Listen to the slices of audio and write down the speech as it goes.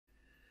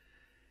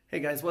Hey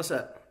guys, what's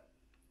up?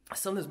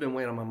 Something's been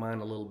weighing on my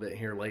mind a little bit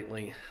here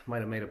lately. Might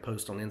have made a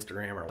post on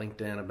Instagram or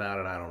LinkedIn about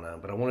it, I don't know.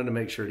 But I wanted to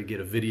make sure to get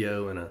a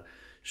video and a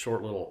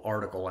short little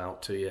article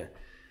out to you.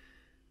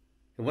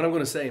 And what I'm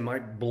going to say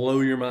might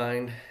blow your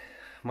mind,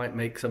 might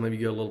make some of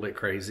you go a little bit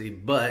crazy,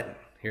 but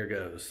here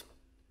goes.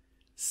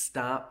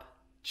 Stop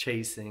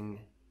chasing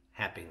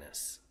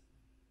happiness.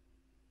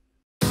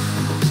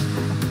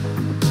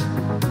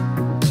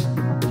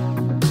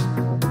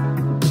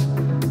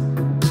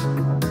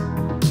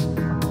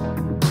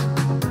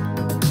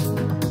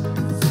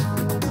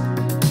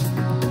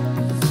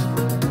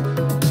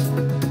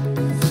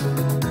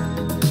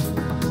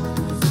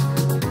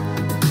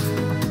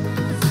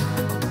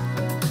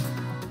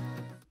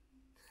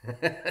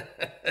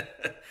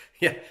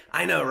 Yeah,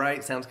 I know,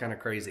 right? Sounds kind of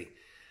crazy.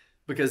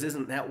 Because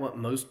isn't that what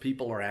most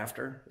people are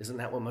after? Isn't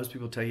that what most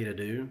people tell you to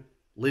do?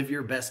 Live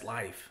your best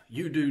life.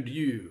 You do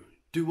you.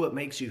 Do what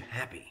makes you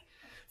happy.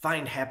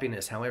 Find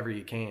happiness however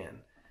you can.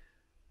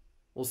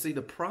 Well, see,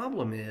 the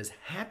problem is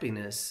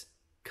happiness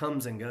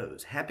comes and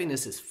goes.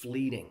 Happiness is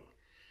fleeting.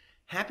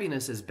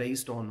 Happiness is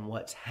based on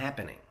what's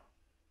happening.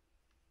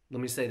 Let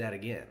me say that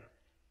again.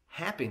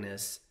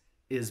 Happiness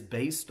is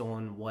based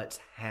on what's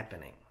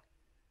happening.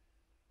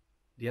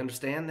 Do you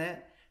understand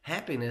that?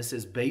 Happiness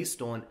is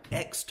based on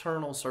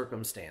external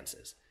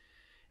circumstances.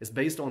 It's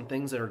based on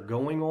things that are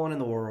going on in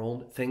the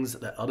world, things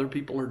that other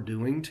people are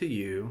doing to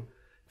you,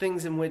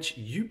 things in which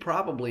you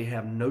probably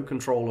have no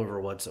control over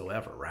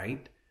whatsoever,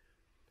 right?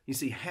 You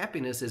see,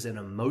 happiness is an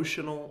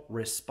emotional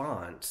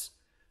response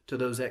to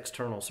those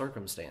external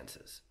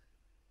circumstances.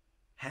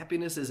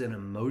 Happiness is an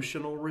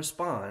emotional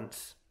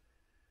response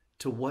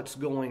to what's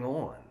going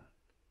on.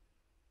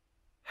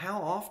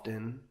 How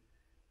often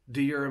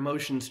do your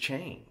emotions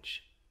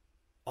change?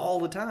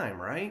 All the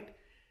time, right?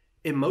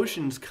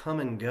 Emotions come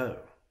and go.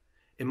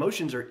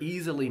 Emotions are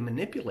easily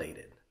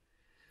manipulated.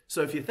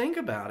 So if you think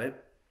about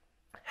it,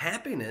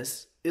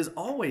 happiness is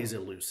always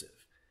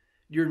elusive.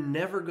 You're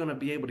never going to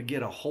be able to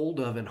get a hold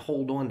of and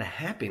hold on to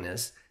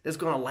happiness that's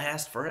going to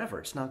last forever.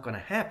 It's not going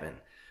to happen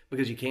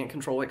because you can't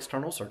control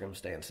external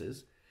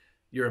circumstances.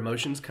 Your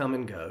emotions come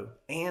and go,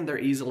 and they're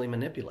easily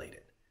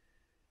manipulated.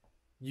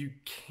 You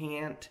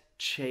can't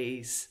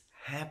chase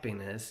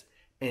happiness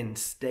and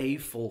stay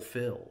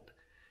fulfilled.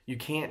 You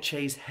can't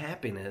chase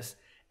happiness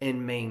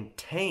and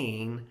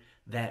maintain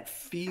that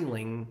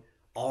feeling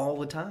all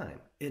the time.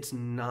 It's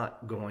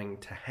not going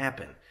to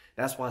happen.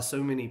 That's why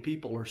so many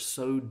people are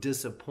so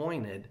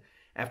disappointed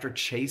after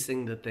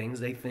chasing the things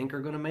they think are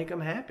going to make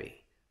them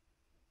happy.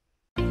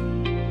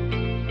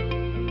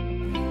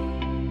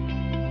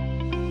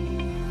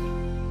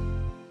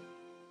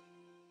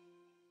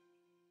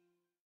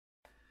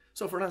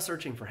 So if we're not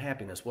searching for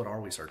happiness, what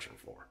are we searching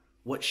for?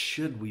 What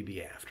should we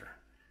be after?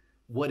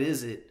 What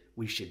is it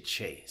we should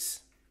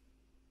chase?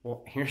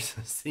 Well, here's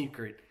the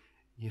secret.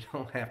 You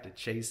don't have to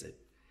chase it.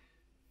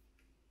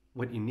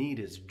 What you need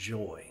is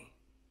joy.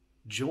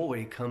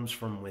 Joy comes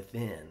from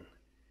within.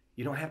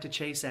 You don't have to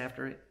chase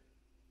after it.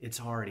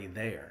 It's already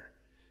there.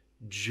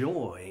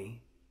 Joy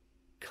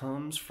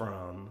comes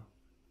from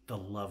the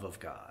love of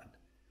God.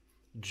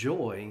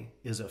 Joy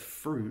is a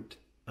fruit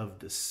of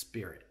the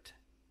Spirit.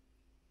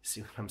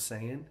 See what I'm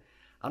saying?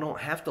 I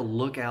don't have to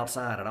look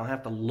outside. I don't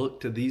have to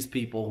look to these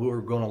people who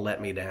are going to let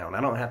me down.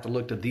 I don't have to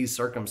look to these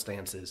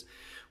circumstances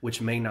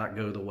which may not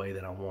go the way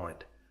that I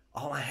want.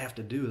 All I have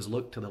to do is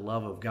look to the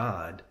love of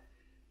God,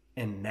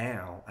 and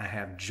now I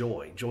have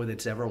joy. Joy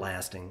that's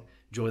everlasting.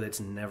 Joy that's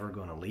never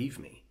going to leave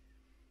me.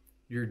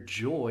 Your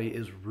joy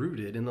is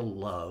rooted in the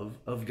love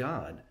of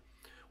God.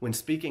 When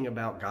speaking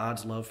about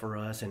God's love for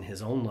us and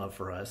His own love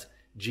for us,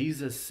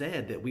 Jesus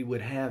said that we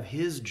would have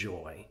His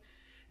joy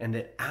and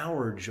that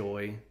our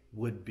joy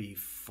would be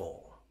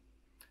full.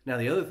 Now,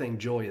 the other thing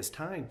joy is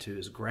tied to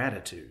is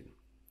gratitude.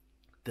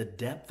 The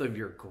depth of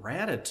your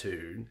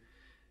gratitude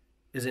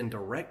is in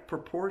direct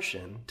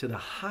proportion to the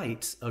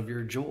heights of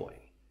your joy.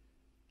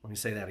 Let me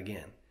say that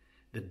again.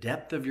 The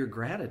depth of your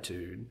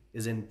gratitude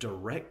is in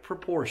direct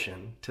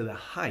proportion to the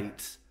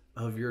heights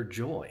of your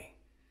joy.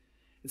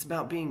 It's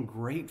about being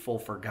grateful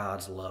for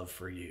God's love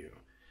for you.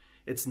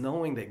 It's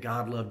knowing that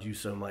God loved you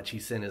so much, He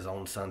sent His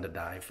own Son to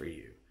die for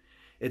you.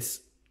 It's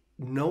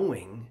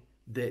knowing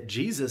that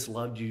Jesus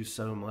loved you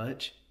so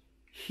much,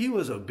 He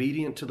was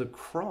obedient to the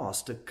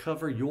cross to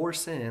cover your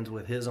sins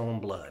with His own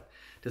blood,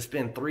 to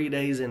spend 3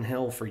 days in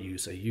hell for you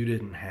so you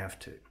didn't have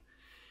to.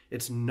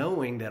 It's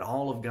knowing that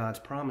all of God's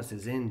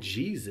promises in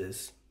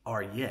Jesus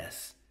are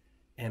yes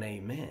and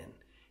amen.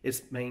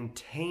 It's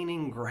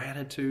maintaining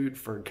gratitude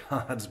for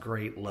God's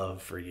great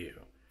love for you.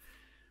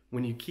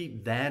 When you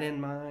keep that in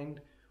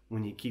mind,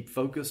 when you keep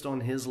focused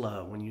on His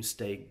love, when you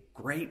stay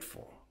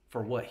grateful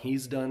for what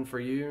He's done for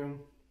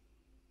you,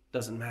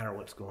 doesn't matter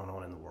what's going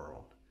on in the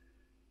world.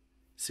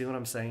 See what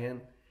I'm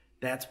saying?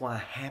 That's why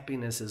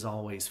happiness is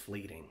always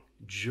fleeting.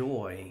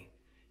 Joy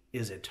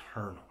is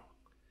eternal.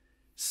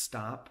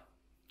 Stop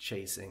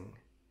chasing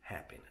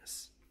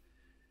happiness.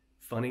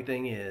 Funny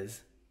thing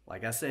is,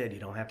 like I said, you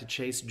don't have to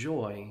chase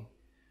joy,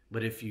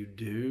 but if you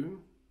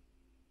do,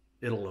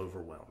 it'll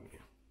overwhelm you.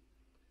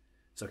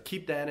 So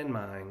keep that in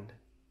mind.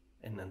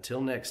 And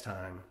until next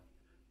time,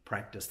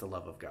 practice the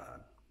love of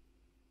God.